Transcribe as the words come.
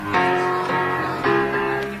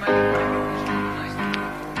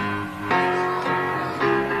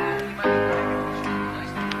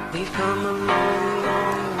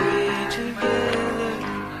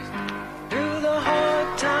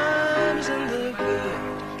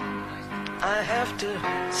I have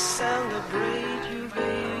to celebrate you,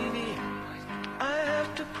 baby. I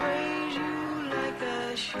have to praise you like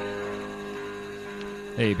I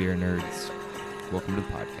should. Hey, beer nerds. Welcome to the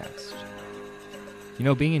podcast. You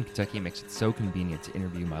know, being in Kentucky makes it so convenient to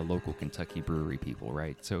interview my local Kentucky brewery people,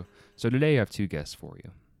 right? So today I have two guests for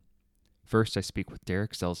you. First, I speak with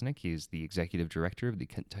Derek Selznick. He's the executive director of the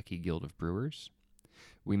Kentucky Guild of Brewers.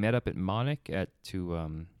 We met up at Monarch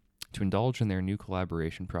to indulge in their new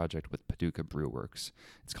collaboration project with Paducah Brewworks.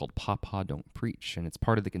 It's called Papa Don't Preach, and it's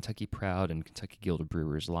part of the Kentucky Proud and Kentucky Guild of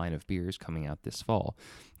Brewers line of beers coming out this fall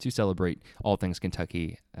to celebrate all things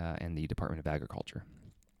Kentucky and the Department of Agriculture.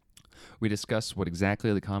 We discuss what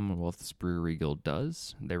exactly the Commonwealth's Brewery Guild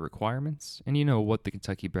does, their requirements, and what the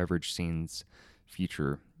Kentucky beverage scene's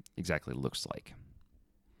future exactly looks like.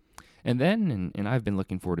 And then, and I've been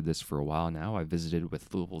looking forward to this for a while now, I visited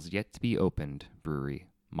with Louisville's yet-to-be-opened brewery,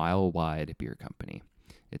 Mile Wide Beer Company.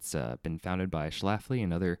 It's been founded by Schlafly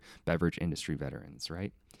and other beverage industry veterans,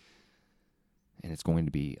 right? And it's going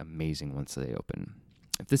to be amazing once they open.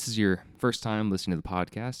 If this is your first time listening to the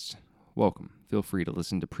podcast, welcome. Feel free to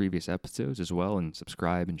listen to previous episodes as well and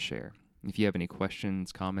subscribe and share. If you have any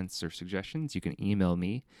questions, comments, or suggestions, you can email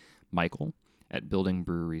me, Michael, at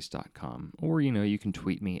buildingbreweries.com, or, you can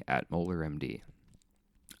tweet me at MolarMD.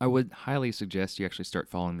 I would highly suggest you actually start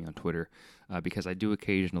following me on Twitter because I do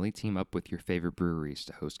occasionally team up with your favorite breweries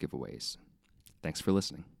to host giveaways. Thanks for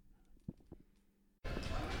listening.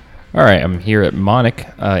 All right, I'm here at Monarch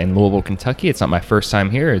in Louisville, Kentucky. It's not my first time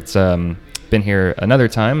here. It's been here another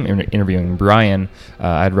time interviewing Brian.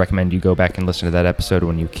 I'd recommend you go back and listen to that episode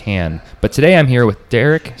when you can. But today I'm here with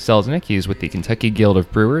Derek Selznick. He's with the Kentucky Guild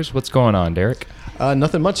of Brewers. What's going on, Derek?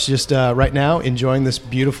 Nothing much. Just right now enjoying this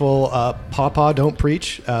beautiful Papa Don't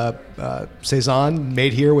Preach Saison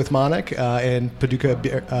made here with Monarch and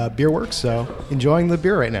Paducah Beer Works. So enjoying the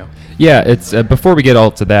beer right now. Yeah, it's before we get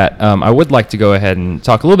all to that, I would like to go ahead and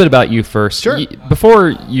talk a little bit about you first. Sure. Before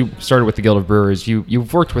you started with the Guild of Brewers,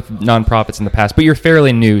 you've worked with nonprofits in the past, but you're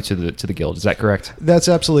fairly new to the Guild. Is that correct? That's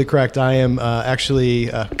absolutely correct. I am actually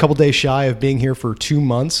a couple days shy of being here for 2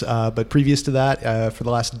 months, but previous to that, for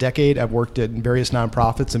the last decade, I've worked in various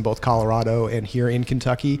nonprofits in both Colorado and here in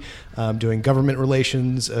Kentucky, doing government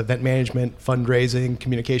relations, event management, fundraising,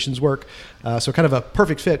 communications work. So kind of a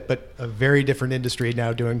perfect fit, but a very different industry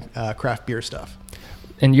now doing craft beer stuff.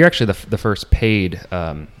 And you're actually the first paid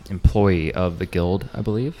employee of the Guild, I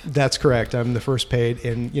believe. That's correct. I'm the first paid.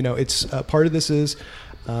 And, it's part of this is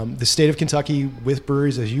the state of Kentucky with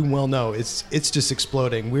breweries, as you well know, it's just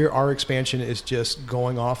exploding. Our expansion is just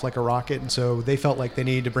going off like a rocket. And so they felt like they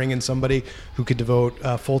needed to bring in somebody who could devote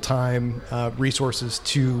full-time resources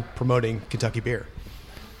to promoting Kentucky beer.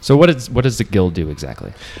 So what does the Guild do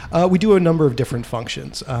exactly? We do a number of different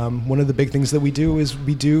functions. One of the big things that we do is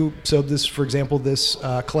for example, this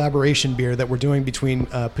collaboration beer that we're doing between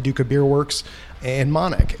Paducah Beer Works and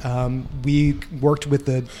Monarch. We worked with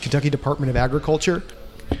the Kentucky Department of Agriculture.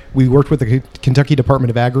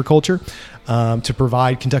 To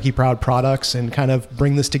provide Kentucky Proud products and kind of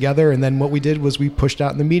bring this together. And then what we did was we pushed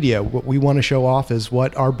out in the media. What we want to show off is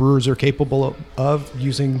what our brewers are capable of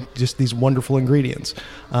using just these wonderful ingredients.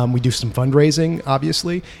 We do some fundraising,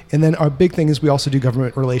 obviously. And then our big thing is we also do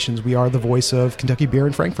government relations. We are the voice of Kentucky beer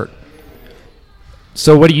in Frankfort.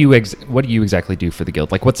 So what do you exactly do for the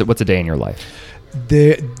Guild? Like what's a day in your life?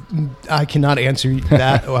 I cannot answer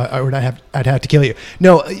that, or I'd have to kill you.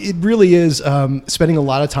 No, it really is spending a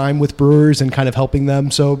lot of time with brewers and kind of helping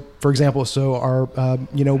them. So, for example,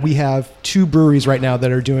 we have 2 breweries right now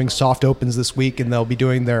that are doing soft opens this week, and they'll be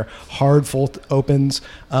doing their hard full opens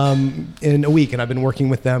in a week. And I've been working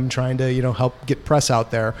with them, trying to help get press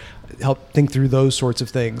out there, help think through those sorts of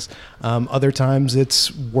things. Other times,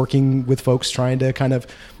 it's working with folks trying to kind of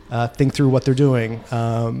think through what they're doing.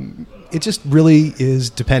 It just really is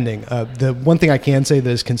depending. The one thing I can say that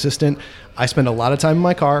is consistent, I spend a lot of time in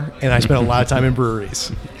my car and I spend a lot of time in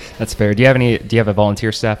breweries. That's fair. Do you have a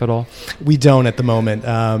volunteer staff at all? We don't at the moment.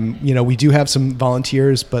 We do have some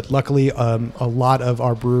volunteers, but luckily a lot of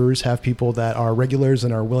our brewers have people that are regulars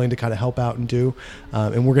and are willing to kind of help out and do.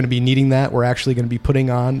 And we're going to be needing that. We're actually going to be putting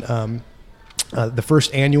on the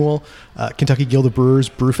first annual Kentucky Guild of Brewers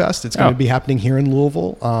Brewfest. It's going to be happening here in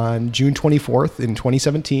Louisville on June 24th in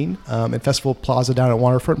 2017 at Festival Plaza down at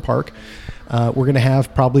Waterfront Park. We're going to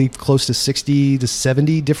have probably close to 60 to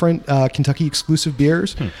 70 different Kentucky exclusive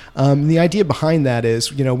beers. The idea behind that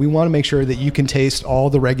is, we want to make sure that you can taste all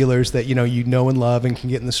the regulars that, you know and love and can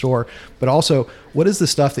get in the store. But also, what is the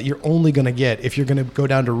stuff that you're only going to get if you're going to go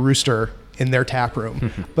down to Rooster in their tap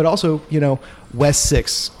room. But also, you know, West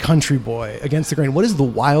Six, Country Boy, Against the Grain. What is the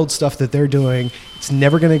wild stuff that they're doing? It's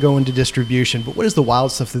never going to go into distribution, but what is the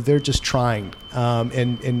wild stuff that they're just trying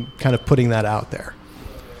and kind of putting that out there?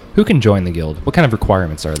 Who can join the guild? What kind of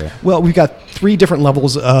requirements are there? Well, we've got 3 different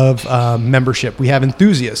levels of membership. We have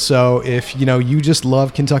enthusiasts. So if you just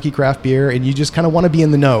love Kentucky craft beer and you just kind of want to be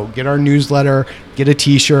in the know, get our newsletter, get a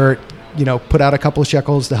T-shirt, put out a couple of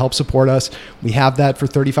shekels to help support us. We have that for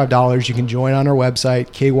 $35. You can join on our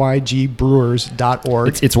website,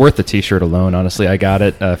 kygbrewers.org. It's worth the T-shirt alone. Honestly, I got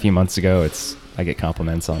it a few months ago. I get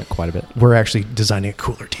compliments on it quite a bit. We're actually designing a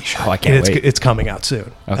cooler T-shirt. Oh, I can't wait. It's coming out soon.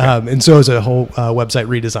 Okay. And so is a whole website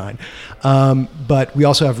redesign. But we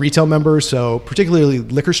also have retail members, so particularly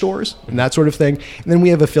liquor stores and that sort of thing. And then we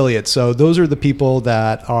have affiliates. So those are the people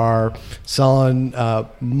that are selling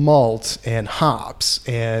malt and hops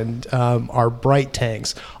and our bright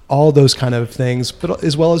tanks, all those kind of things, but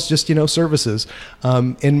as well as just, services.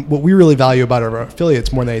 And what we really value about our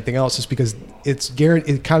affiliates more than anything else is because it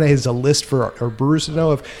kind of is a list for our brewers to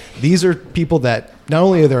know of. These are people that not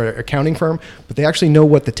only are they an accounting firm, but they actually know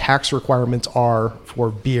what the tax requirements are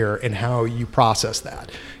for beer and how you process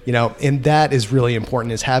that. And that is really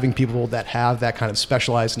important, is having people that have that kind of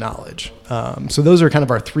specialized knowledge. So those are kind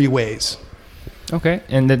of our 3 ways. Okay,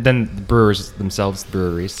 and then the brewers themselves, the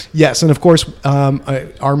breweries. Yes, and of course,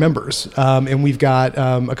 our members. And we've got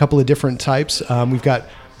a couple of different types. We've got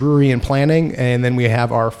brewery and planning, and then we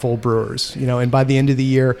have our full brewers. And by the end of the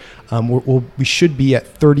year, we should be at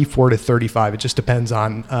 34 to 35. It just depends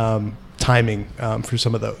on timing for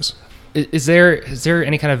some of those. Is there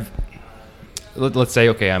any kind of, let's say,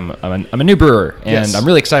 okay, I'm a new brewer, and Yes. I'm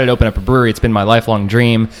really excited to open up a brewery. It's been my lifelong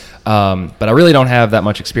dream, but I really don't have that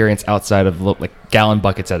much experience outside of like gallon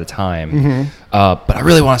buckets at a time. But I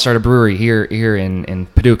really want to start a brewery here in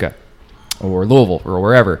Paducah or Louisville or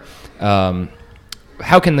wherever.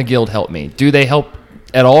 How can the guild help me? Do they help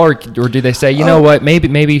at all, or do they say, you know what,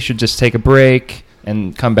 maybe you should just take a break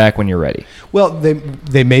and come back when you're ready? Well,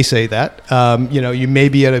 they may say that. You may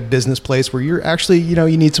be at a business place where you're actually,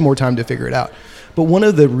 you need some more time to figure it out. But one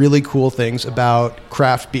of the really cool things about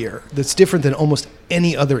craft beer that's different than almost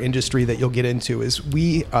any other industry that you'll get into is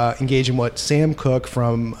we engage in what Sam Cooke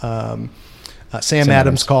from Sam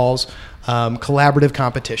Adams calls collaborative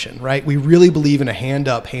competition, right? We really believe in a hand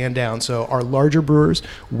up, hand down. So our larger brewers,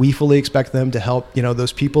 we fully expect them to help,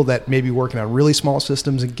 those people that may be working on really small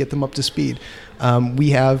systems and get them up to speed. We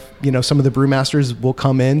have, some of the brewmasters will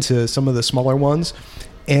come into some of the smaller ones,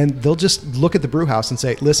 and they'll just look at the brew house and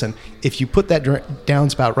say, listen, if you put that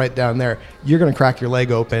downspout right down there, you're going to crack your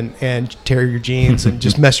leg open and tear your jeans and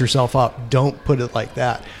just mess yourself up. Don't put it like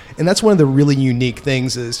that. And that's one of the really unique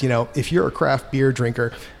things is, if you're a craft beer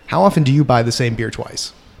drinker, how often do you buy the same beer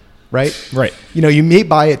twice? Right? Right. You may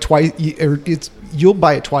buy it twice, you'll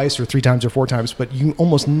buy it twice or 3 times or 4 times, but you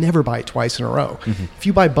almost never buy it twice in a row. If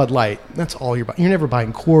you buy Bud Light, that's all you're buying. You're never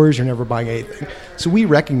buying Coors, you're never buying anything. So we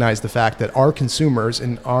recognize the fact that our consumers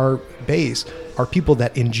and our base are people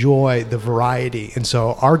that enjoy the variety. And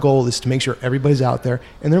so our goal is to make sure everybody's out there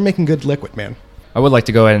and they're making good liquid, man. I would like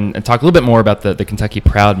to go ahead and talk a little bit more about the Kentucky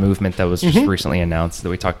Proud movement that was just recently announced that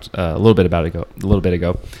we talked a little bit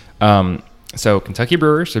ago. So Kentucky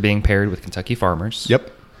brewers are being paired with Kentucky farmers.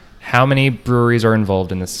 Yep. How many breweries are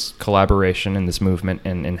involved in this collaboration and this movement,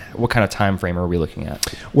 and what kind of time frame are we looking at?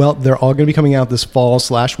 Well, they're all going to be coming out this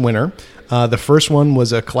fall/winter. The first one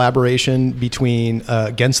was a collaboration between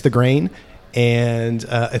Against the Grain and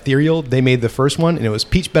Ethereal. They made the first one, and it was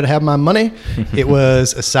Peach Better Have My Money. It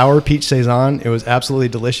was a sour peach saison. It was absolutely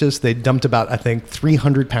delicious. They dumped about, I think,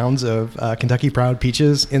 300 pounds of Kentucky Proud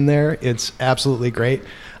peaches in there. It's absolutely great.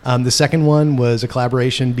 The second one was a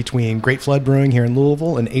collaboration between Great Flood Brewing here in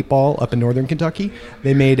Louisville and 8 Ball up in northern Kentucky.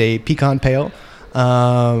 They made a pecan pale.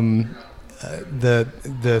 The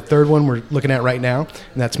third one we're looking at right now,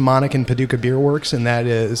 and that's Monic and Paducah Beer Works, and that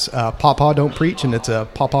is Pawpaw Don't Preach, and it's a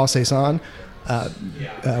Pawpaw Saison.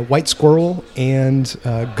 White Squirrel and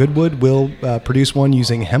Goodwood will produce one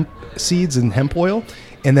using hemp seeds and hemp oil.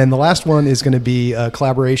 And then the last one is going to be a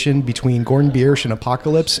collaboration between Gordon Biersch and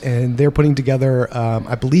Apocalypse, and they're putting together,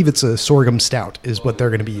 I believe it's a sorghum stout is what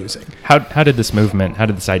they're going to be using. How did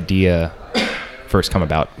this idea first come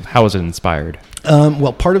about? How was it inspired?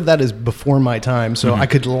 Well, part of that is before my time, so I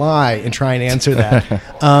could lie and try and answer that.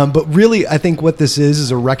 But really, I think what this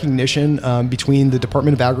is a recognition between the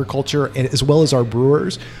Department of Agriculture and, as well as our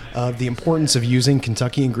brewers, of the importance of using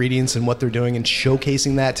Kentucky ingredients and what they're doing and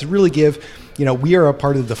showcasing that to really give, we are a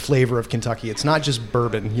part of the flavor of Kentucky. It's not just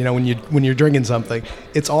bourbon, when you're drinking something.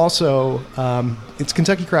 It's also, it's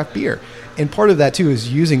Kentucky craft beer. And part of that, too,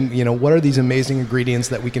 is using, what are these amazing ingredients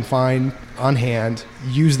that we can find on hand,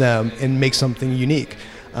 use them, and make something unique.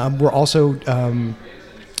 We're also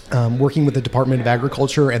working with the Department of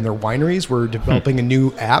Agriculture and their wineries. We're developing a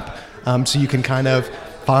new app so you can kind of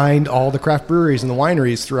find all the craft breweries and the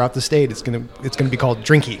wineries throughout the state. It's gonna be called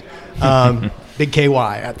Drinky, big KY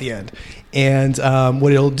at the end. And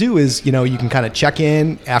what it'll do is, you can kind of check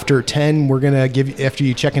in after 10. After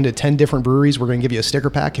you check into 10 different breweries, we're going to give you a sticker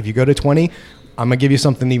pack. If you go to 20, I'm going to give you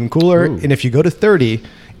something even cooler. Ooh. And if you go to 30,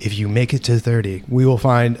 if you make it to 30, we will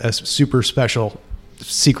find a super special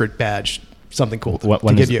secret badge, something cool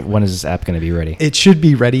to give you. When is this app going to be ready? It should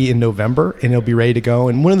be ready in November, and it'll be ready to go.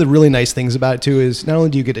 And one of the really nice things about it, too, is not only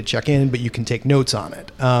do you get to check in, but you can take notes on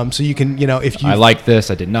it. So you can, if you... I like this.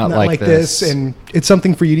 I did not like this. And it's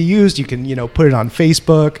something for you to use. You can, put it on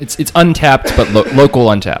Facebook. It's untapped, but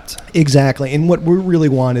local untapped. Exactly. And what we really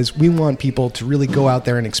want is we want people to really go out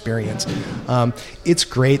there and experience. It's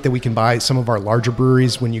great that we can buy some of our larger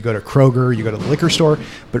breweries when you go to Kroger, you go to the liquor store,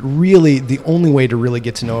 but really the only way to really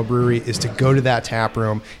get to know a brewery is to go to that tap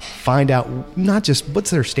room, find out not just what's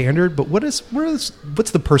their standard, but what's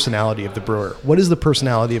the personality of the brewer? What is the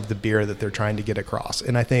personality of the beer that they're trying to get across?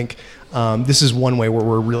 And I think this is one way where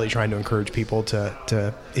we're really trying to encourage people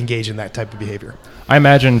to engage in that type of behavior. I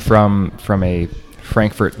imagine from a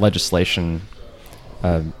Frankfurt legislation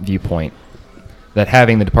viewpoint that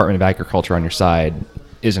having the Department of Agriculture on your side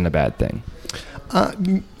isn't a bad thing.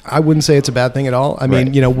 I wouldn't say it's a bad thing at all. I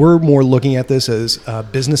mean, we're more looking at this as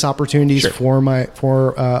business opportunities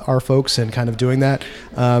for our folks and kind of doing that.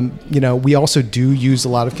 We also do use a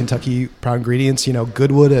lot of Kentucky proud ingredients.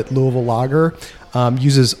 Goodwood at Louisville Lager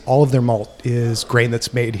uses all of their malt is grain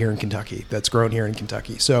that's made here in Kentucky, that's grown here in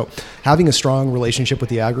Kentucky. So having a strong relationship with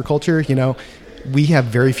the agriculture, we have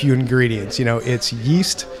very few ingredients. It's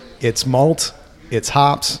yeast, it's malt, it's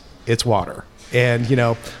hops, it's water.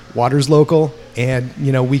 And, water's local, and,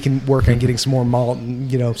 we can work on getting some more malt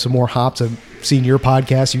and, some more hops. I've seen your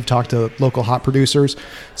podcast. You've talked to local hop producers.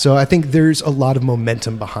 So I think there's a lot of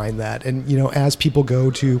momentum behind that. And, as people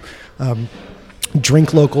go to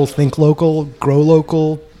drink local, think local, grow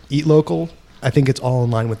local, eat local, I think it's all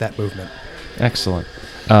in line with that movement. Excellent.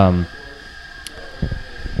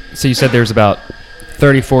 So you said there's about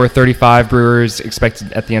 34, 35 brewers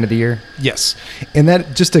expected at the end of the year? Yes. And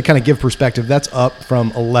that, just to kind of give perspective, that's up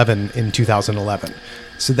from 11 in 2011.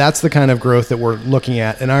 So that's the kind of growth that we're looking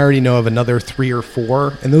at. And I already know of another 3 or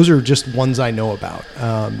 4, and those are just ones I know about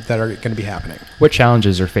that are going to be happening. What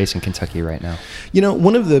challenges are facing Kentucky right now?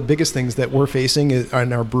 One of the biggest things that we're facing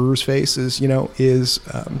and our brewers face is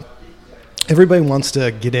everybody wants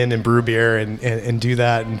to get in and brew beer and do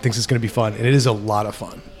that and thinks it's going to be fun. And it is a lot of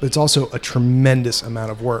fun, but it's also a tremendous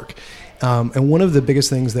amount of work. And one of the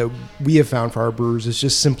biggest things that we have found for our brewers is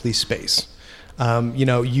just simply space.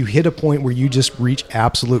 You hit a point where you just reach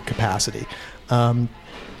absolute capacity.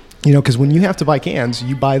 Because when you have to buy cans,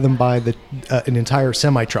 you buy them by an entire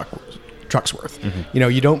semi-truck's worth.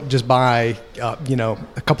 Mm-hmm. You don't just buy,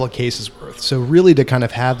 a couple of cases worth. So really to kind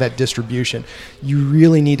of have that distribution, you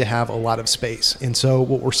really need to have a lot of space. And so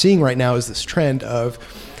what we're seeing right now is this trend of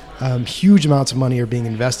huge amounts of money are being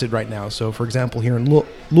invested right now. So for example, here in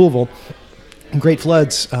Louisville, Great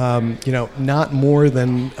Floods, not more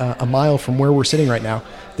than a mile from where we're sitting right now,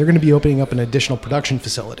 they're going to be opening up an additional production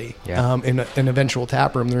facility in an eventual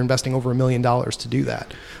tap room. They're investing over $1 million to do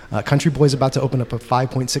that. Country Boy's about to open up a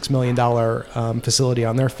 $5.6 million facility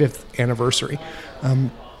on their 5th anniversary.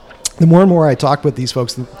 The more and more I talk with these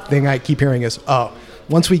folks, the thing I keep hearing is,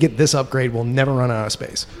 once we get this upgrade, we'll never run out of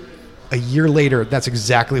space. A year later, that's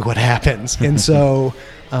exactly what happens. And so,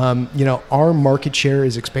 our market share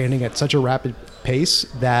is expanding at such a rapid pace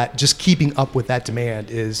that just keeping up with that demand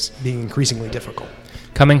is being increasingly difficult.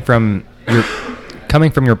 Coming from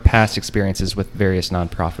your past experiences with various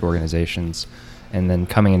nonprofit organizations and then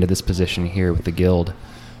coming into this position here with the Guild,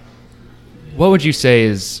 what would you say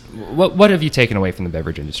is, what have you taken away from the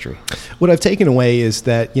beverage industry? What I've taken away is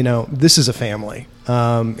that, this is a family.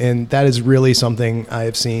 And that is really something I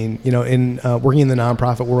have seen, in working in the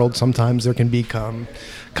nonprofit world. Sometimes there can become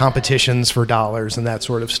competitions for dollars and that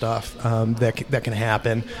sort of stuff that can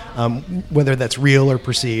happen, whether that's real or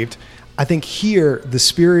perceived. I think here the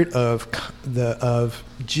spirit of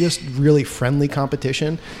just really friendly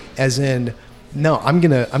competition, as in no, I'm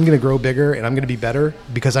gonna grow bigger and I'm gonna be better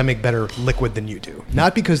because I make better liquid than you do.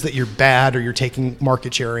 Not because that you're bad or you're taking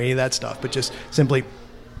market share or any of that stuff, but just simply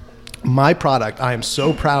my product. I am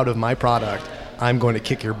so proud of my product. I'm going to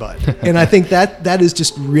kick your butt. And I think that is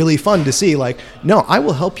just really fun to see. Like, no, I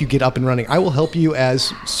will help you get up and running. I will help you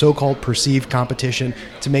as so-called perceived competition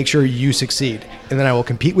to make sure you succeed. And then I will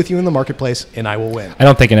compete with you in the marketplace and I will win. I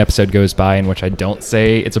don't think an episode goes by in which I don't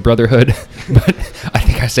say it's a brotherhood, but I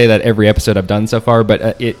think I say that every episode I've done so far,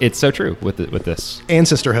 but it's so true with this. And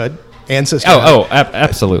sisterhood.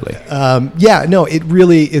 Absolutely. Yeah, no,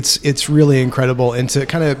 it's really incredible, and to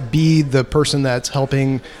kind of be the person that's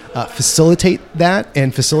helping facilitate that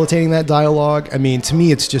and facilitating that dialogue. I mean, to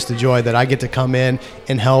me, it's just a joy that I get to come in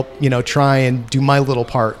and help, try and do my little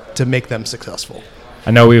part to make them successful. I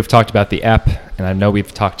know we've talked about the app, and I know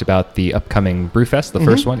we've talked about the upcoming Brewfest, the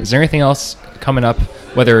first one. Is there anything else coming up,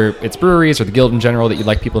 whether it's breweries or the guild in general, that you'd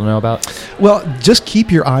like people to know about? Well, just keep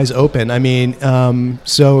your eyes open. I mean,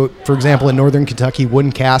 so for example, in Northern Kentucky,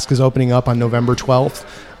 Wooden Cask is opening up on November 12th.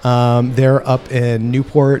 They're up in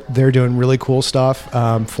Newport. They're doing really cool stuff.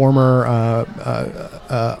 Former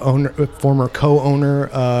co-owner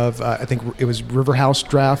of I think it was River House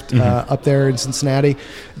Draft up there in Cincinnati.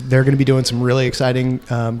 They're going to be doing some really exciting,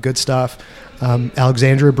 good stuff.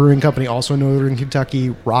 Alexandria Brewing Company, also in Northern Kentucky.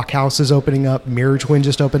 Rock House is opening up. Mirror Twin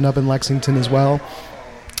just opened up in Lexington as well.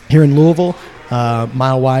 Here in Louisville,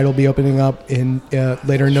 Mile Wide will be opening up in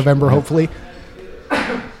later in November, hopefully.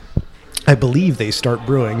 I believe they start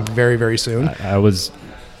brewing very, very soon. I was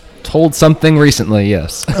told something recently,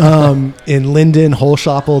 yes. In Linden,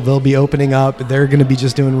 Holshoppel, they'll be opening up. They're going to be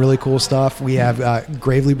just doing really cool stuff. We have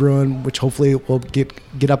Gravely Brewing, which hopefully will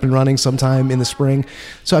get up and running sometime in the spring.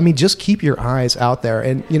 So, I mean, just keep your eyes out there.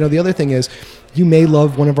 And, the other thing is, you may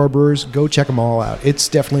love one of our brewers. Go check them all out. It's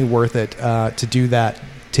definitely worth it to do that.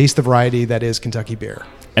 Taste the variety that is Kentucky beer.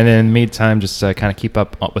 And then in the meantime, just kind of keep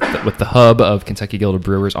up with the hub of Kentucky Guild of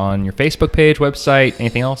Brewers on your Facebook page, website,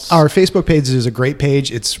 anything else? Our Facebook page is a great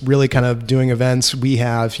page. It's really kind of doing events. We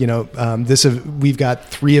have, we've got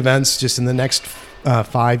 3 events just in the next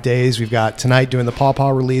 5 days. We've got tonight doing the Paw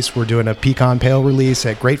Paw release. We're doing a Pecan Pale release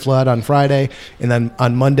at Great Flood on Friday. And then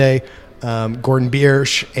on Monday, Gordon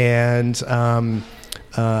Biersch and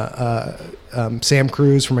Sam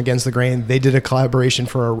Cruz from Against the Grain, they did a collaboration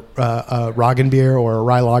for a Roggen beer or a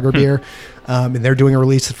rye lager beer, and they're doing a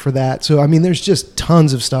release for that. So, I mean, there's just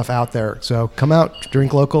tons of stuff out there. So come out,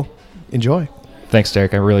 drink local, enjoy. Thanks,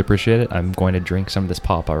 Derek. I really appreciate it. I'm going to drink some of this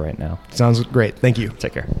Papa right now. Sounds great. Thank you.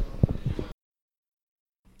 Take care.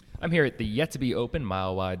 I'm here at the yet-to-be-open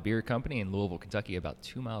Mile Wide Beer Company in Louisville, Kentucky, about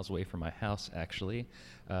 2 miles away from my house, actually.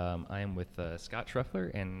 I am with Scott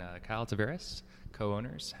Truffler and Kyle Tavares,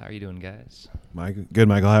 co-owners. How are you doing, guys? Good,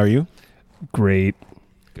 Michael. How are you? Great.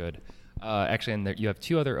 Good. Actually, and you have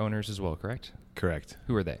 2 other owners as well, correct? Correct.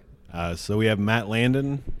 Who are they? So we have Matt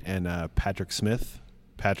Landon and Patrick Smith.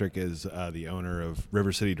 Patrick is the owner of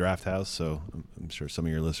River City Draft House, so I'm sure some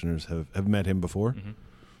of your listeners have met him before.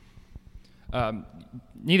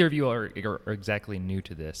 Neither of you are exactly new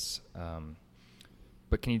to this,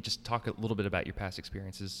 but can you just talk a little bit about your past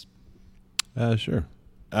experiences? Sure.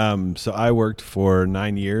 So I worked for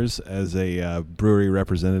 9 years as a brewery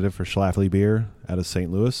representative for Schlafly Beer out of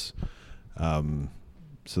St. Louis.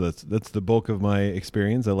 So that's the bulk of my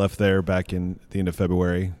experience. I left there back in the end of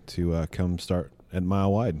February to come start at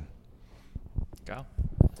Mile Wide. Kyle?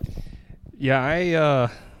 Yeah,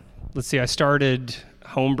 I started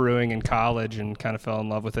home brewing in college and kind of fell in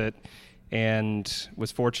love with it, and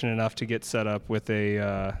was fortunate enough to get set up with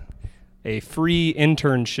a free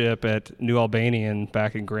internship at New Albanian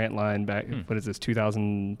back in Grantline what is this,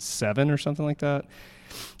 2007 or something like that.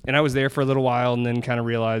 And I was there for a little while and then kind of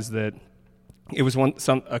realized that it was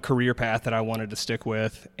a career path that I wanted to stick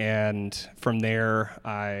with. And from there,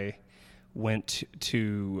 I went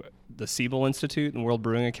to the Siebel Institute and World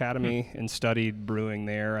Brewing Academy and studied brewing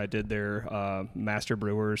there. I did their Master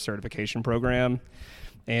Brewer certification program.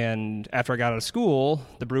 And after I got out of school,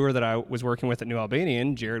 the brewer that I was working with at New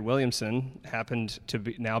Albanian, Jared Williamson, happened to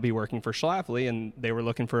now be working for Schlafly, and they were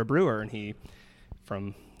looking for a brewer.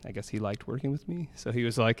 And I guess he liked working with me. So he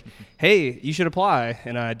was like, hey, you should apply.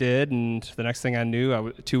 And I did. And the next thing I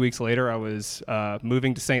knew, 2 weeks later, I was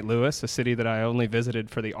moving to St. Louis, a city that I only visited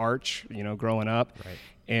for the Arch, growing up. Right.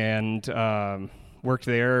 And worked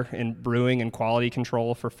there in brewing and quality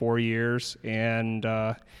control for 4 years, and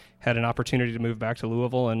had an opportunity to move back to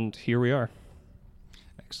Louisville, and here we are.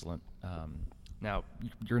 Excellent. Now,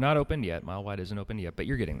 you're not opened yet. Mile Wide isn't opened yet, but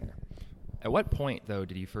you're getting there. At what point, though,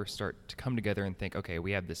 did you first start to come together and think, okay,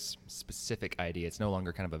 we have this specific idea. It's no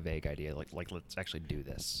longer kind of a vague idea, like let's actually do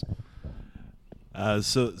this?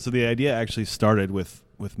 So the idea actually started with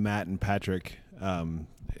Matt and Patrick, and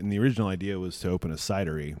the original idea was to open a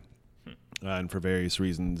cidery, and for various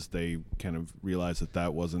reasons they kind of realized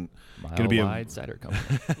that wasn't going to be a Mile-wide cider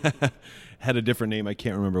company. had a different name. I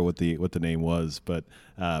can't remember what the name was, but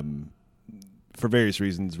for various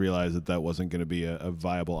reasons realized that wasn't going to be a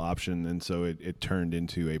viable option, and so it turned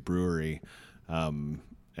into a brewery, and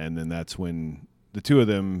then that's when the two of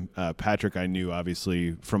them, Patrick, I knew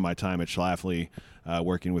obviously from my time at Schlafly,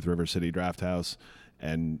 working with River City Draft House,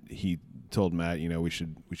 and he told Matt, we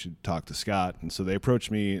should talk to Scott, and so they approached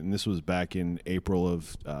me, and this was back in April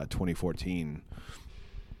of 2014,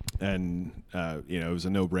 and it was a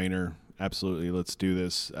no-brainer. Absolutely, let's do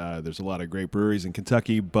this. There's a lot of great breweries in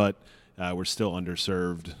Kentucky, but we're still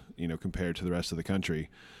underserved, compared to the rest of the country.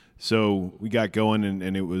 So we got going,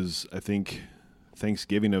 and it was, I think,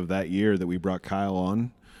 Thanksgiving of that year that we brought Kyle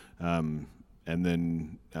on, and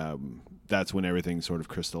then that's when everything sort of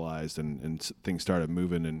crystallized and things started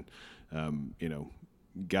moving, and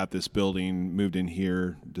got this building, moved in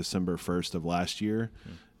here December 1st of last year,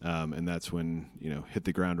 and that's when hit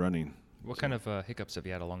the ground running. What kind of hiccups have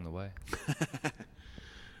you had along the way?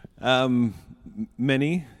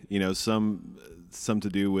 Many, some to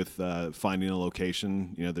do with finding a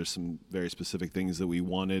location. There's some very specific things that we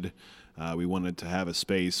wanted. We wanted to have a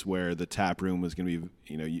space where the tap room was going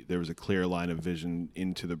to be, there was a clear line of vision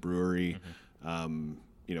into the brewery.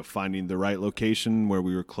 Finding the right location where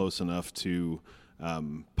we were close enough to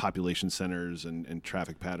population centers and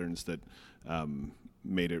traffic patterns that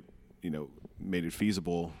made it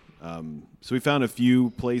feasible. So we found a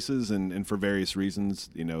few places, and for various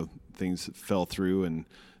reasons, things fell through, and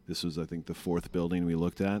this was, I think, the fourth building we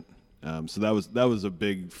looked at. So that was a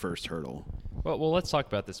big first hurdle. Well, let's talk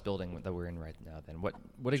about this building that we're in right now. Then, what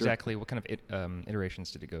exactly, what kind of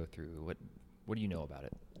iterations did it go through? What do you know about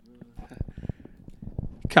it?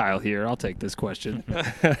 Kyle here. I'll take this question.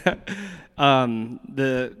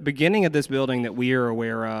 The beginning of this building that we are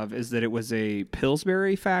aware of is that it was a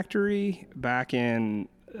Pillsbury factory back in,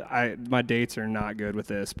 my dates are not good with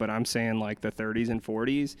this, but I'm saying like the 30s and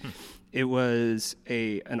 40s. It was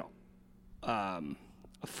a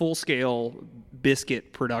full-scale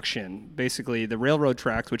biscuit production. Basically, the railroad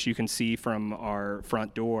tracks, which you can see from our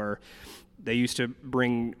front door, they used to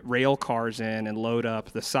bring rail cars in and load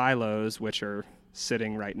up the silos, which are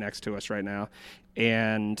sitting right next to us right now,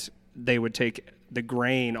 and they would take the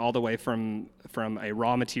grain all the way from a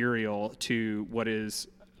raw material to what is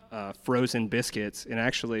frozen biscuits. And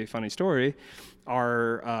actually, funny story,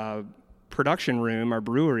 our production room, our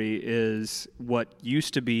brewery, is what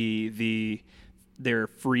used to be their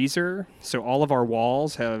freezer. So all of our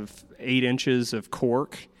walls have 8 inches of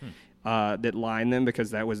cork that line them,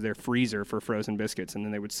 because that was their freezer for frozen biscuits, and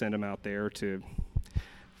then they would send them out there to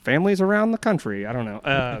families around the country. I don't know.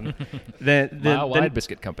 Mile-wide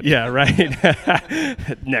biscuit company. Yeah, right.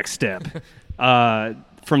 Next step.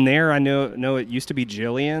 From there, I know it used to be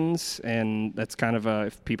Jillian's, and that's kind of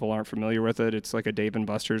if people aren't familiar with it, it's like a Dave &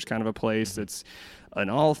 Buster's kind of a place. It's an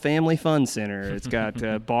all-family fun center. It's got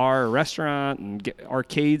a bar, a restaurant, and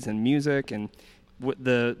arcades and music. And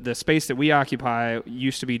the space that we occupy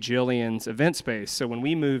used to be Jillian's event space. So when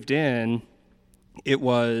we moved in, it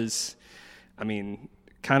was,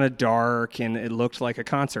 kind of dark, and it looked like a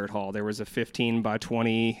concert hall. There was a 15 by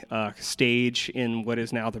 20 stage in what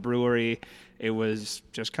is now the brewery. It was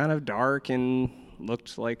just kind of dark and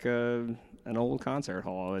looked like an old concert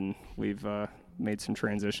hall, and we've made some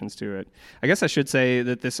transitions to it. I guess I should say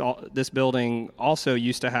that this building also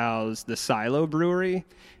used to house the Silo Brewery.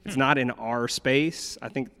 It's not in our space. I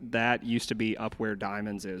think that used to be up where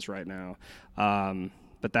Diamonds is right now.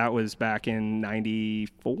 But that was back in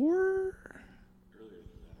 94?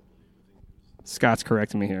 Scott's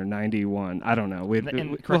correcting me here. 91. I don't know.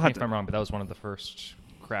 Correct me if I'm wrong, but that was one of the first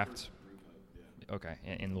craft. Okay,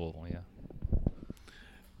 in Louisville, yeah.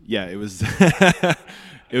 Yeah, it was.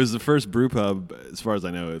 It was the first brew pub, as far as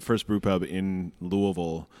I know, the first brew pub in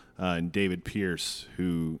Louisville. And David Pierce,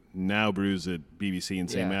 who now brews at BBC in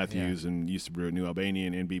St. Matthews and used to brew at New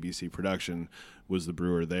Albanian and BBC Production, was the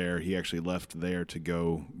brewer there. He actually left there to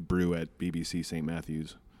go brew at BBC St.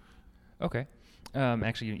 Matthews. Okay.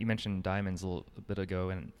 Actually, you mentioned Diamonds a little bit ago,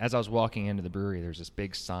 and as I was walking into the brewery, there's this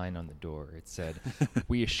big sign on the door. It said,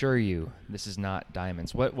 "We assure you, this is not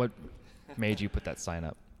Diamonds." What made you put that sign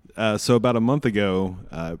up? So about a month ago,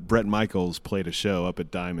 Brett Michaels played a show up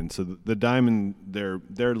at Diamond. So the Diamond,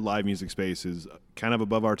 their live music space is kind of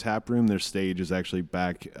above our tap room. Their stage is actually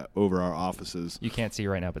back over our offices. You can't see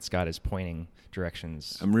right now, but Scott is pointing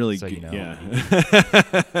directions. I'm really so you know.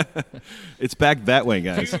 Yeah. It's back that way,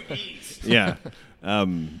 guys. Yeah.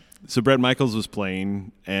 So Bret Michaels was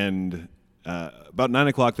playing, and about 9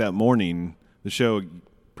 o'clock that morning, the show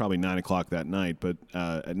probably 9 o'clock that night, but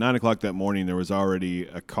at 9 o'clock that morning, there was already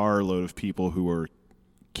a carload of people who were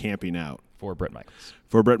camping out. For Bret Michaels.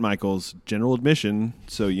 For Bret Michaels, general admission.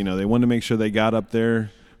 So, they wanted to make sure they got up there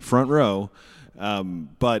front row.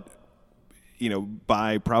 But,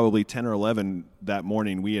 by probably 10 or 11 that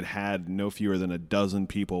morning, we had no fewer than a dozen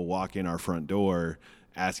people walk in our front door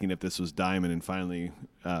asking if this was Diamond. And finally,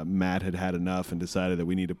 Matt had enough and decided that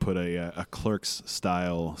we need to put a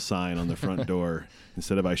Clerks-style sign on the front door.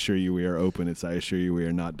 Instead of "I assure you we are open," it's "I assure you we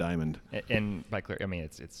are not Diamond." And by Clerk, I mean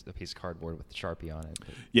it's a piece of cardboard with the Sharpie on it.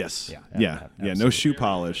 Yes. Yeah. No shoe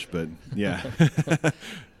polish, but yeah.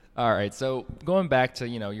 All right. So going back to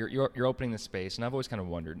you're opening the space, and I've always kind of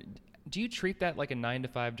wondered, do you treat that like a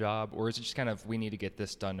 9-to-5 job, or is it just kind of we need to get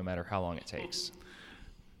this done no matter how long it takes?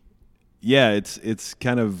 Yeah, it's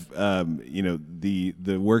kind of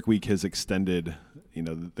the work week has extended.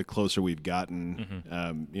 The closer we've gotten.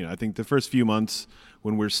 Mm-hmm. I think the first few months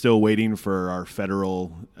when we're still waiting for our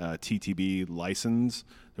federal TTB license,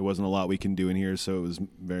 there wasn't a lot we can do in here, so it was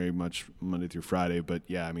very much Monday through Friday. But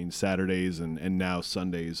yeah, I mean Saturdays and now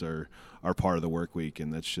Sundays are part of the work week,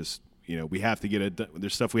 and that's just we have to get it.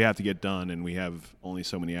 There's stuff we have to get done, and we have only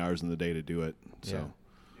so many hours in the day to do it. So.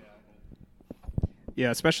 Yeah,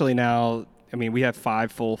 especially now. I mean, we have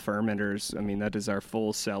 5 full fermenters. I mean, that is our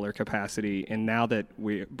full cellar capacity. And now that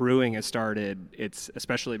brewing has started, it's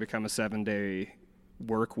especially become a 7-day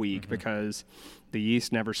work week because the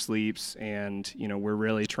yeast never sleeps. And, we're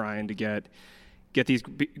really trying to get these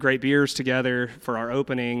great beers together for our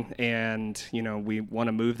opening. And, we want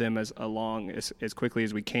to move them as quickly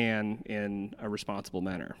as we can in a responsible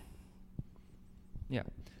manner. Yeah.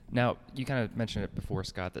 Now, you kind of mentioned it before,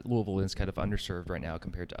 Scott, that Louisville is kind of underserved right now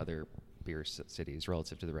compared to other beer cities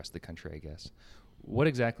relative to the rest of the country, I guess. What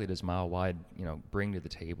exactly does Mile Wide, bring to the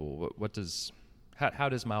table? How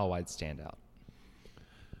does Mile Wide stand out?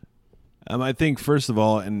 I think first of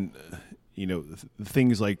all, and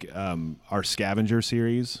things like our Scavenger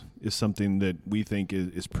series is something that we think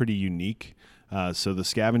is pretty unique. So the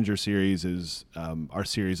Scavenger series is our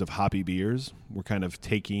series of hoppy beers. We're kind of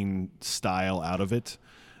taking style out of it.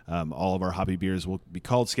 All of our hoppy beers will be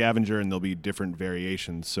called Scavenger, and there'll be different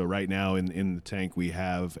variations. So right now in the tank, we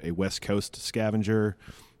have a West Coast Scavenger.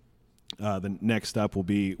 The next up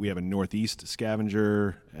we have a Northeast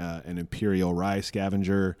Scavenger, an Imperial Rye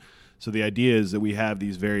Scavenger. So the idea is that we have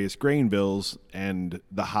these various grain bills, and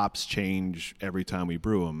the hops change every time we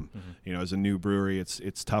brew them. Mm-hmm. As a new brewery,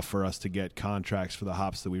 it's tough for us to get contracts for the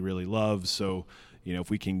hops that we really love. So, if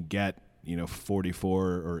we can get 44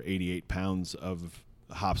 or 88 pounds of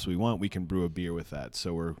hops we want, we can brew a beer with that.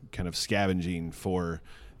 So we're kind of scavenging for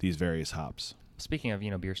these various hops. Speaking of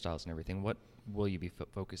beer styles and everything, what will you be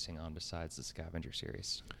focusing on besides the Scavenger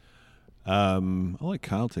series? I'll let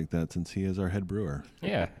Kyle take that since he is our head brewer.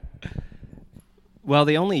 Yeah. Well,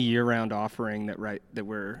 the only year-round offering that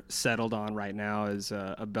we're settled on right now is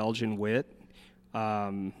a Belgian wit,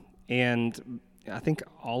 and I think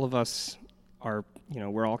all of us are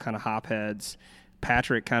we're all kind of hop heads.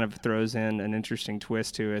 Patrick kind of throws in an interesting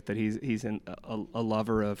twist to it that he's a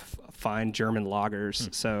lover of fine German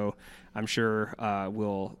lagers. So I'm sure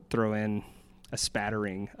we'll throw in a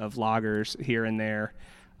spattering of lagers here and there.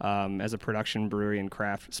 As a production brewery and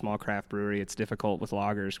small craft brewery, it's difficult with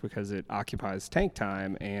lagers because it occupies tank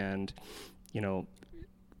time, and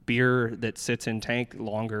beer that sits in tank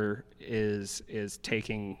longer is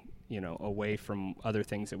taking away from other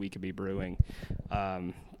things that we could be brewing.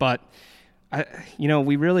 But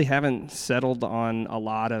we really haven't settled on a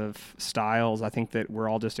lot of styles. I think that we're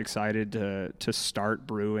all just excited to start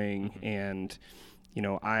brewing. And,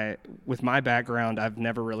 with my background, I've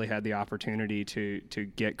never really had the opportunity to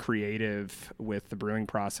get creative with the brewing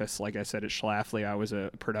process. Like I said, at Schlafly, I was a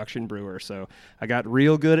production brewer. So I got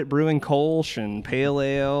real good at brewing Kolsch and Pale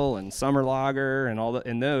Ale and Summer Lager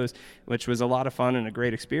and those, which was a lot of fun and a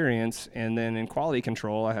great experience. And then in quality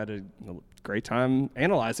control, I had a great time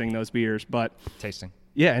analyzing those beers, but tasting.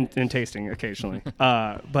 Yeah, and tasting occasionally.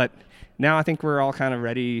 But now I think we're all kind of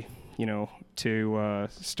ready, to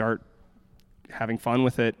start having fun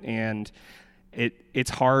with it. And it's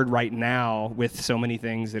hard right now with so many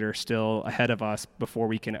things that are still ahead of us before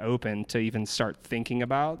we can open to even start thinking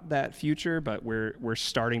about that future. But we're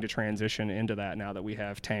starting to transition into that now that we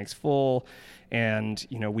have tanks full, and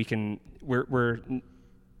we're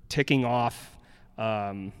ticking off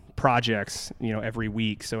projects every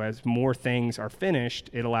week. So as more things are finished,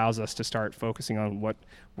 it allows us to start focusing on what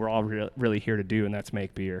we're all really here to do, and that's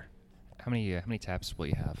make beer. How many taps will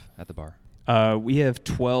you have at the bar? We have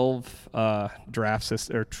 12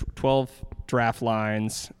 12 draft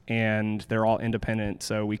lines, and they're all independent,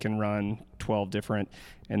 so we can run 12 different,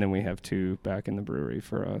 and then we have 2 back in the brewery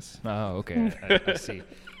for us. Oh, okay. I see.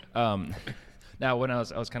 Now, when I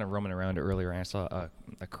was kind of roaming around earlier, and I saw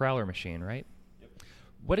a crowler machine, right? Yep.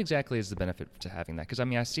 What exactly is the benefit to having that? Because I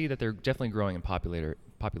mean, I see that they're definitely growing in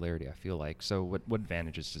popularity. I feel like. So, what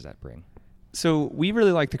advantages does that bring? So we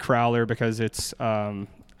really like the crowler because it's,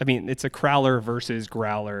 it's a crowler versus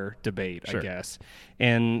growler debate, Sure. I guess.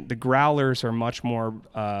 And the growlers are much more,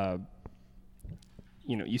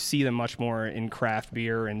 you see them much more in craft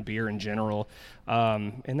beer and beer in general.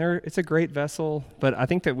 And it's a great vessel, but I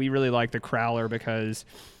think that we really like the crowler because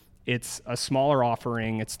it's a smaller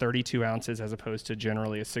offering. It's 32 ounces as opposed to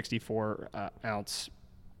generally a 64 ounce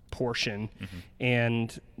portion. Mm-hmm.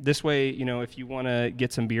 And this way, if you want to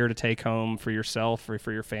get some beer to take home for yourself or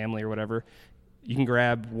for your family or whatever, you can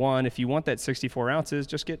grab one. If you want that 64 ounces,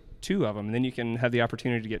 just get 2 of them. And then you can have the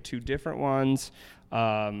opportunity to get 2 different ones.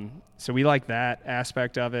 So we like that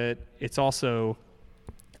aspect of it. It's also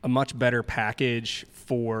a much better package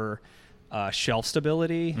for shelf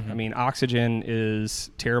stability. Mm-hmm. I mean, oxygen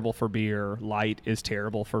is terrible for beer. Light is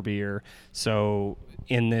terrible for beer. So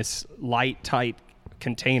in this light, tight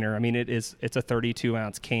container, I mean, it's a 32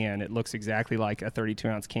 ounce can. It looks exactly like a 32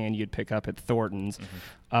 ounce can you'd pick up at Thornton's.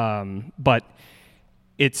 Mm-hmm. But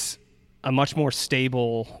it's a much more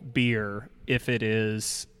stable beer if it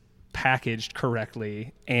is packaged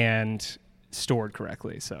correctly and stored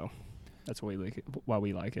correctly. So that's why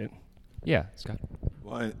we like it. Yeah, Scott.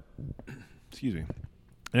 Well, excuse me.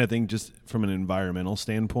 And I think just from an environmental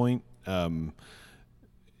standpoint,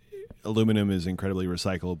 aluminum is incredibly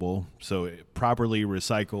recyclable. So properly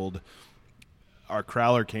recycled, our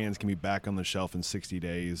crowler cans can be back on the shelf in 60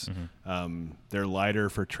 days. Mm-hmm. They're lighter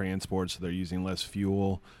for transport, so they're using less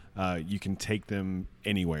fuel. You can take them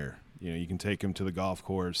anywhere. You can take them to the golf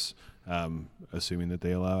course, assuming that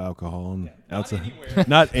they allow alcohol. And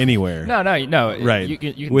not anywhere. No. Right. You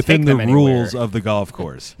can within take the them anywhere. rules of the golf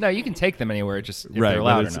course. No, you can take them anywhere, just if Right, they're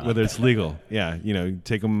allowed or not. whether it's legal. Yeah, you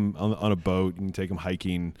take them on a boat, you can take them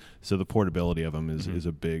hiking. So the portability of them is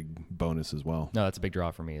a big bonus as well. No, that's a big draw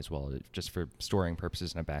for me as well. Just for storing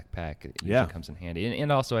purposes in a backpack, it usually Yeah. comes in handy.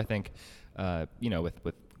 And also, I think,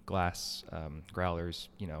 with glass growlers,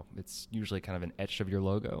 it's usually kind of an etch of your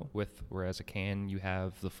logo. Whereas a can, you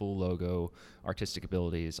have the full logo, artistic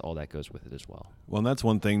abilities, all that goes with it as well. Well, and that's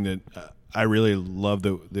one thing that I really love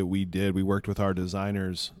that we did. We worked with our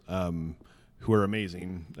designers, who are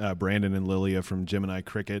amazing, Brandon and Lilia from Gemini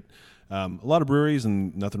Cricket. A lot of breweries,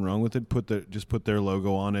 and nothing wrong with it, put their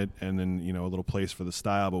logo on it, and then a little place for the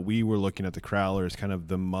style. But we were looking at the crowler as kind of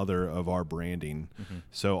the mother of our branding. Mm-hmm.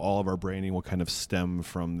 So all of our branding will kind of stem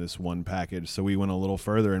from this one package. So we went a little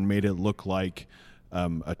further and made it look like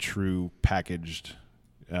a true packaged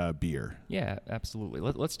beer. Yeah, absolutely.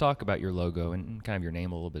 Let's talk about your logo and kind of your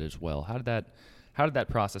name a little bit as well. How did that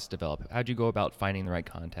process develop? How did you go about finding the right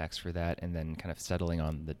contacts for that, and then kind of settling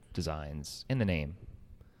on the designs and the name?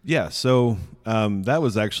 Yeah, so that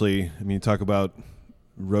was actually, talk about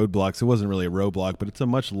roadblocks. It wasn't really a roadblock, but it's a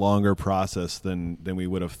much longer process than we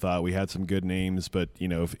would have thought. We had some good names, but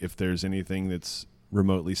if there's anything that's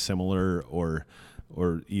remotely similar or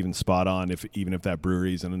even spot on, even if that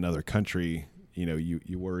brewery's in another country,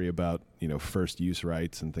 you worry about first use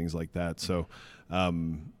rights and things like that. So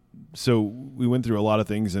so we went through a lot of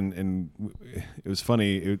things, and it was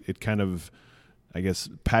funny. It kind of, I guess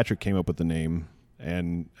Patrick came up with the name.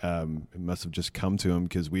 And it must have just come to him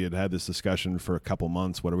because we had this discussion for a couple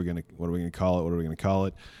months. What are we gonna call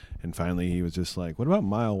it? And finally, he was just like, "What about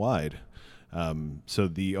Mile Wide?" So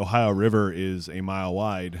the Ohio River is a mile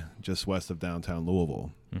wide, just west of downtown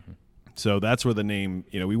Louisville. Mm-hmm. So that's where the name.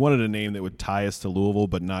 We wanted a name that would tie us to Louisville,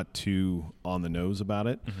 but not too on the nose about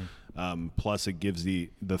it. Mm-hmm. Plus, it gives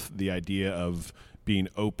the idea of being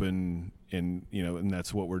open, and and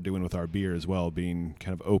that's what we're doing with our beer as well, being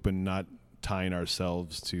kind of open, not tying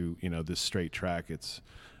ourselves to this straight track. It's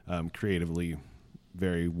creatively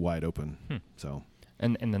very wide open. So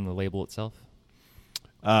and then the label itself,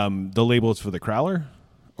 the label is for the crowler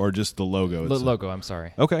or just the logo? The logo, I'm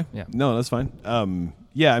sorry. Okay. Yeah, no, that's fine.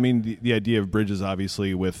 The idea of bridges,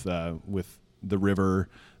 obviously, with the river.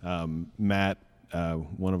 Matt,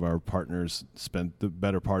 one of our partners, spent the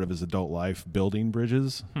better part of his adult life building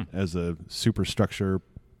bridges as a superstructure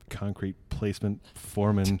concrete placement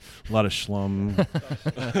foreman. A lot of schlum.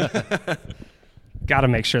 Got to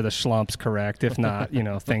make sure the schlump's correct. If not,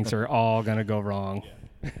 things are all going to go wrong.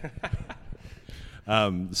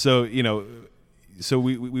 So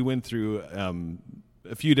we went through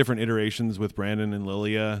a few different iterations with Brandon and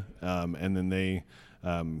Lilia, and then they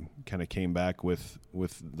kind of came back with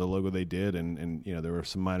the logo they did, and there were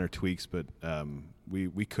some minor tweaks, but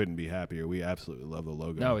we couldn't be happier. We absolutely love the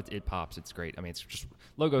logo. No, it pops. It's great. I mean, it's just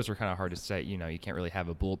logos are kind of hard to say. You can't really have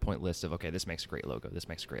a bullet point list of, okay, this makes a great logo. This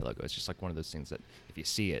makes a great logo. It's just like one of those things that if you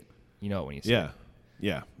see it, you know it when you see it.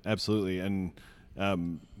 Yeah, absolutely. And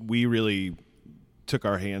we really took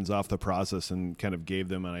our hands off the process and kind of gave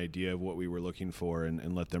them an idea of what we were looking for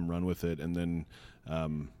and let them run with it. And then,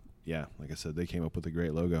 like I said, they came up with a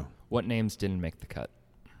great logo. What names didn't make the cut?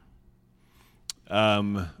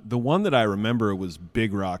 The one that I remember was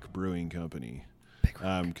Big Rock Brewing Company. Big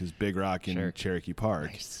Rock. Because Big Rock in Cherokee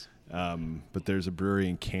Park. Nice. But there's a brewery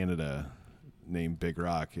in Canada named Big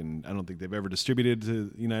Rock, and I don't think they've ever distributed to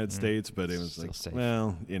the United States, but it was Still like, safe.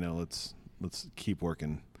 well, let's keep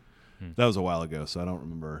working. That was a while ago, so I don't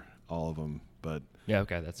remember all of them, but Yeah,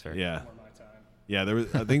 okay, that's fair. yeah. Yeah, there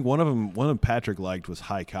was. I think one of them Patrick liked was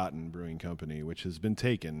High Cotton Brewing Company, which has been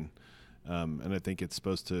taken, and I think it's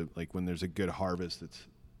supposed to, like, when there's a good harvest,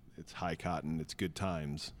 it's High Cotton, it's good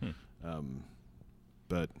times,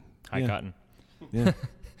 but High Cotton. Yeah.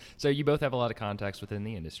 So you both have a lot of contacts within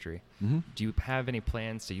the industry. Mm-hmm. Do you have any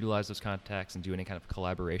plans to utilize those contacts and do any kind of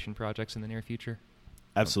collaboration projects in the near future?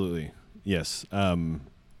 Absolutely, yes.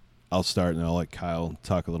 I'll start, and I'll let Kyle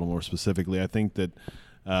talk a little more specifically. I think that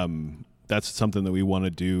that's something that we want to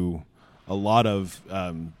do a lot of,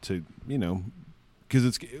 because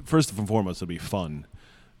it's first and foremost it'll be fun,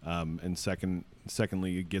 and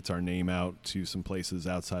secondly it gets our name out to some places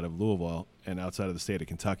outside of Louisville and outside of the state of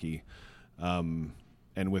Kentucky, and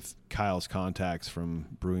with Kyle's contacts from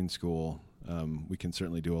brewing school, we can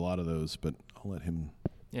certainly do a lot of those. But I'll let him.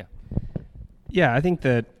 Yeah, I think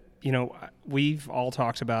that we've all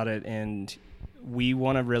talked about it, and we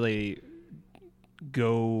want to really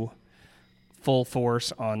go full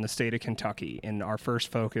force on the state of Kentucky, and our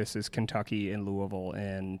first focus is Kentucky and Louisville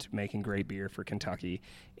and making great beer for Kentucky.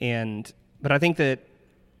 But I think that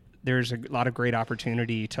there's a lot of great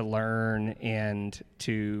opportunity to learn and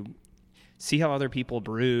to see how other people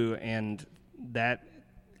brew, and that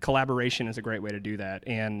collaboration is a great way to do that.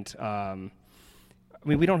 And I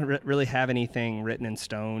mean, we don't really have anything written in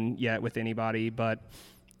stone yet with anybody, but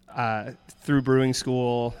through brewing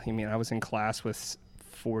school, I mean, I was in class with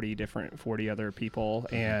 40 other people,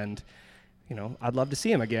 and I'd love to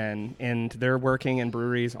see them again. And they're working in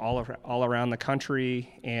breweries all around the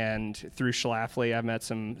country. And through Schlafly, I've met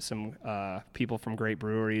some people from great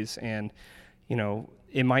breweries. And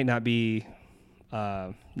it might not be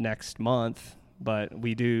next month, but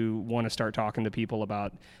we do want to start talking to people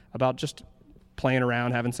about just playing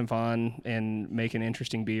around, having some fun, and making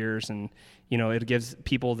interesting beers. And it gives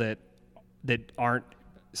people that aren't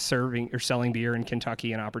serving or selling beer in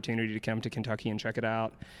Kentucky an opportunity to come to Kentucky and check it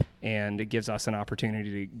out, and it gives us an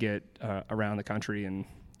opportunity to get around the country. And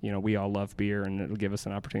we all love beer, and it'll give us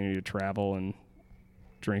an opportunity to travel and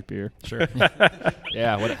drink beer. Sure.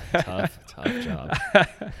 Yeah, what a tough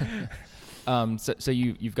job. So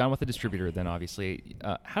you've gone with a distributor then, obviously.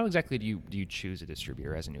 How exactly do you choose a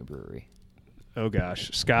distributor as a new brewery? Oh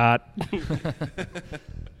gosh, Scott.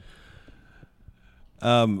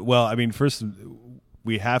 Well, I mean, first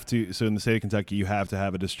we have to. So in the state of Kentucky, you have to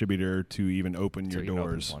have a distributor to even open your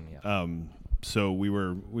doors. Open one, yeah. So we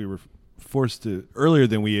were forced to, earlier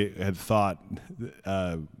than we had thought,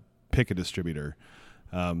 pick a distributor.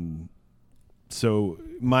 So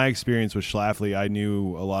my experience with Schlafly, I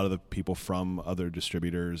knew a lot of the people from other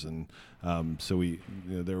distributors, and so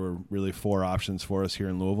there were really 4 options for us here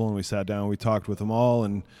in Louisville, and we sat down and we talked with them all,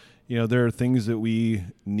 and there are things that we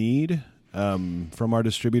need from our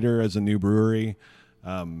distributor as a new brewery,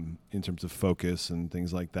 in terms of focus and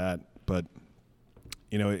things like that. But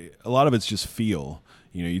a lot of it's just feel.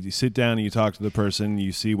 You sit down and you talk to the person,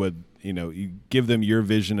 you see what you give them your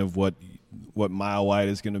vision of what Mile Wide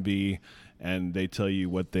is going to be, and they tell you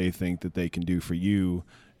what they think that they can do for you.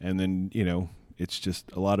 And then, it's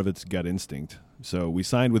just a lot of it's gut instinct. So we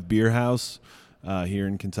signed with Beer House here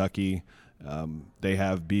in Kentucky. They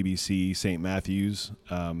have BBC St. Matthews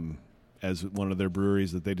as one of their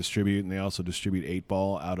breweries that they distribute, and they also distribute 8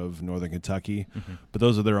 Ball out of Northern Kentucky. Mm-hmm. But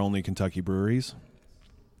those are their only Kentucky breweries.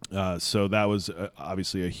 So that was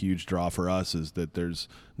obviously a huge draw for us, is that there's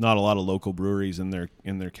not a lot of local breweries in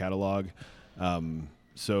their catalog.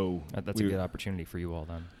 So that's a good opportunity for you all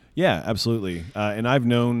then. Yeah, absolutely. And I've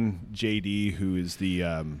known JD, who's the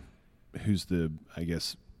I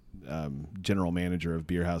guess general manager of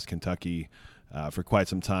Beer House Kentucky, for quite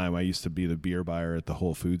some time. I used to be the beer buyer at the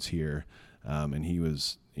Whole Foods here, and he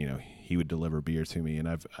was he would deliver beer to me. And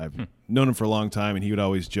I've known him for a long time, and he would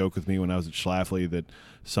always joke with me when I was at Schlafly that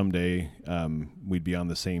someday we'd be on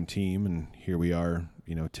the same team. And here we are,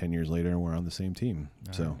 10 years later, and we're on the same team.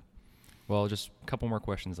 All right. Well, just a couple more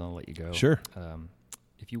questions, and I'll let you go. Sure.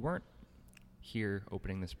 If you weren't here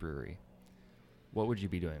opening this brewery, what would you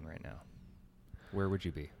be doing right now? Where would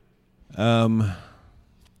you be?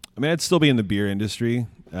 I'd still be in the beer industry.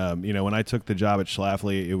 When I took the job at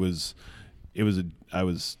Schlafly, I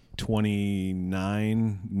was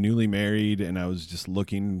 29, newly married, and I was just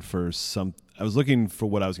looking for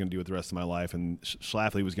what I was going to do with the rest of my life. And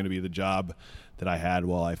Schlafly was going to be the job that I had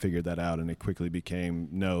while I figured that out. And it quickly became,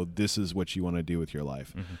 no, this is what you want to do with your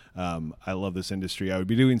life. Mm-hmm. I love this industry. I would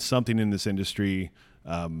be doing something in this industry,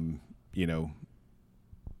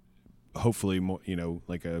 hopefully more,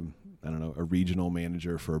 like a regional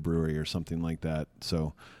manager for a brewery or something like that.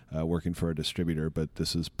 So working for a distributor, but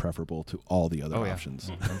this is preferable to all the other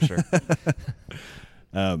options. I'm sure.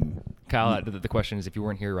 Kyle, the question is, if you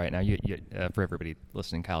weren't here right now, you for everybody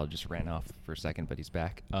listening, Kyle just ran off for a second, but he's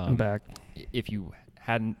back. I'm back. If you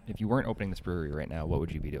weren't opening this brewery right now, what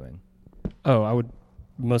would you be doing? Oh, I would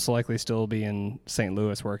most likely still be in St.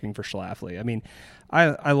 Louis working for Schlafly. I mean,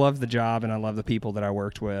 I love the job and I love the people that I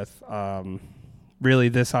worked with. Really,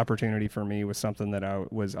 this opportunity for me was something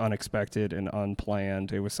that was unexpected and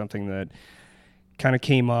unplanned. It was something that kind of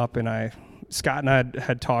came up, and Scott and I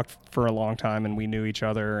had talked for a long time, and we knew each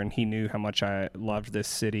other, and he knew how much I loved this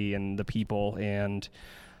city and the people, and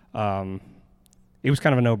it was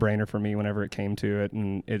kind of a no-brainer for me whenever it came to it.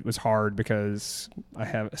 And it was hard because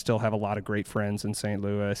I still have a lot of great friends in St.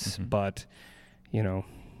 Louis, mm-hmm. but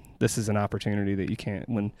this is an opportunity that you can't,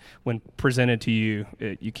 when presented to you,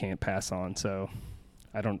 you can't pass on. So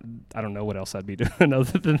I don't know what else I'd be doing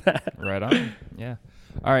other than that. Right on. Yeah.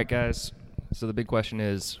 All right, guys. So the big question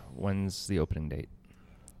is, when's the opening date?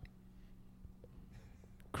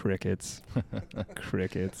 Crickets.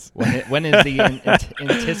 Crickets. When is the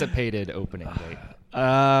anticipated opening date?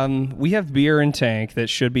 We have beer in tank that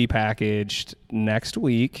should be packaged next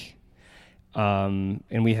week. And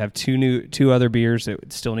we have two other beers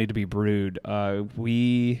that still need to be brewed.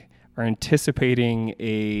 We are anticipating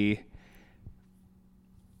a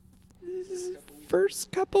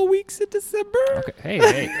first couple weeks in December. Okay.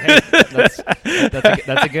 Hey. That's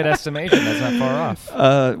a good estimation. That's not far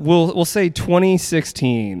off. We'll say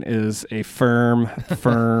 2016 is a firm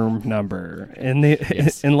number, and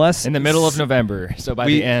unless in the middle of November, so by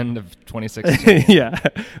the end of 2016. Yeah,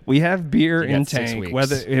 we have beer in tank.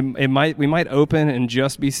 Whether we might open and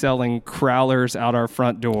just be selling crowlers out our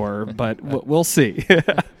front door, but we'll see.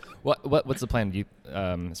 What's the plan?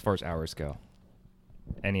 As far as hours go?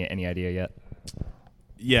 Any idea yet?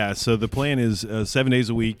 Yeah, so the plan is 7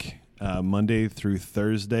 days a week, Monday through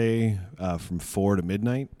Thursday from 4 to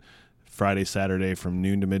midnight, Friday, Saturday from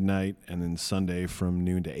noon to midnight, and then Sunday from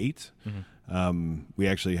noon to 8. Mm-hmm. We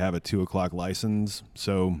actually have a 2 o'clock license,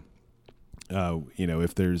 so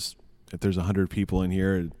if there's 100 people in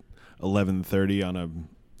here at 11:30 on a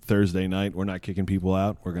Thursday night, we're not kicking people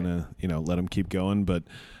out. We're gonna let them keep going, but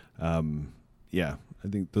I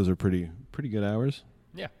think those are pretty good hours.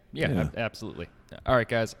 Yeah, absolutely. All right,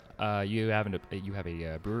 guys, you have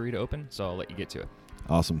a brewery to open, so I'll let you get to it.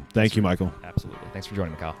 Awesome. Thank you, Michael. Absolutely. Thanks for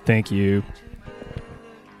joining me, Kyle. Thank you.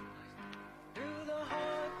 Through the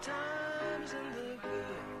hard times and the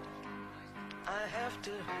good, I have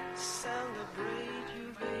to celebrate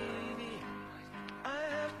you, baby. I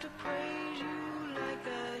have to praise you like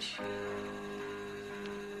I should.